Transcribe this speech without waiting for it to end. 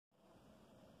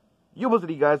Yo, what's up,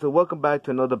 you guys? So welcome back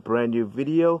to another brand new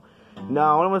video.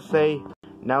 Now, I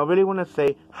really want to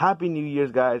say Happy New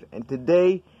Year's, guys. And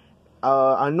today,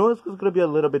 I know it's gonna be a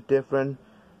little bit different.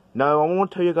 Now, I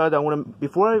want to tell you guys,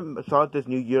 before I start this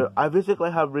new year, I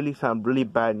basically have some really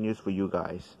bad news for you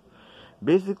guys.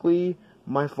 Basically,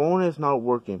 my phone is not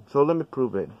working. So let me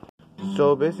prove it.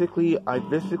 So basically,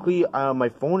 my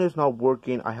phone is not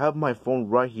working. I have my phone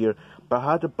right here, but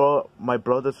I had to borrow my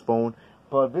brother's phone.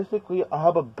 But basically, I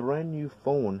have a brand new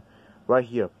phone right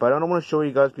here. But I don't want to show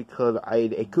you guys because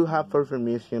it could have first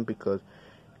information because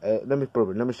let me prove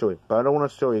it. Let me show it. But I don't want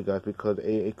to show you guys because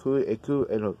it could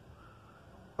look.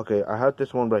 Okay, I have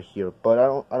this one right here, but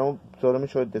I don't. So let me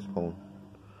show you this phone.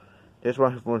 This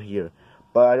right phone here.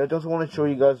 But I just want to show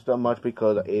you guys that much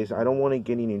because I don't want to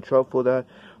get in trouble for that.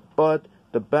 But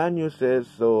the bad news is,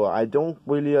 so I don't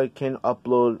really can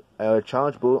upload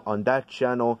challenge boot on that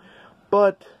channel.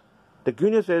 But the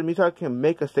good news is, I can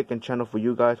make a second channel for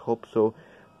you guys. Hope so.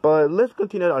 But let's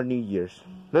continue our New Year's.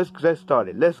 Let's get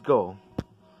started. Let's go.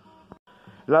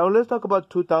 Now let's talk about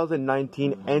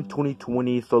 2019 and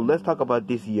 2020. So let's talk about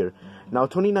this year. Now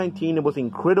 2019, it was an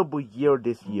incredible year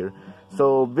this year.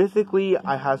 So basically,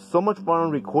 I had so much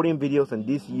fun recording videos in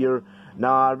this year.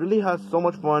 Now I really had so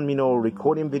much fun,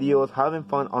 recording videos, having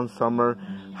fun on summer,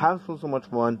 having so much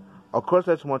fun. Of course,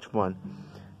 that's so much fun.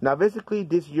 Now basically,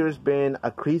 this year has been a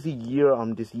crazy year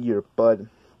this year. But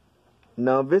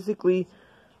now basically,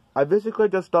 I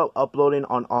just stopped uploading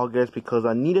on August because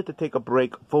I needed to take a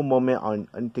break for a moment.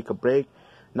 And take a break.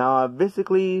 Now,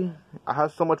 I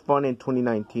had so much fun in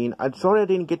 2019. I'm sorry I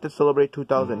didn't get to celebrate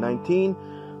 2019,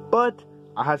 but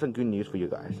I have some good news for you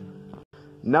guys.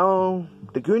 Now,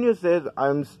 the good news is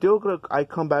I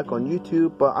come back on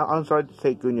YouTube, but I'm sorry to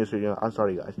say good news for you. I'm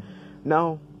sorry, guys.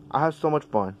 Now, I had so much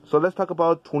fun. So let's talk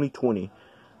about 2020.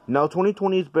 Now,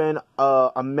 2020 has been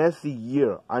a messy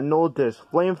year. I know there's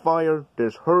flame fire,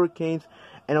 there's hurricanes,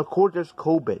 and of course there's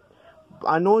COVID.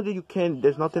 I know that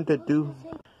there's nothing to do.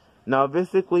 Now,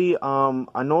 basically,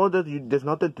 I know that there's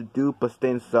nothing to do but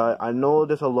stay inside. I know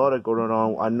there's a lot of going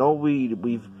on.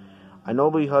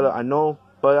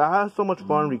 But I had so much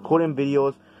fun recording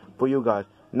videos for you guys.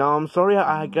 Now, I'm sorry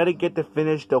I gotta get to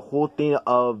finish the whole thing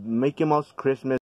of Mickey Mouse Christmas.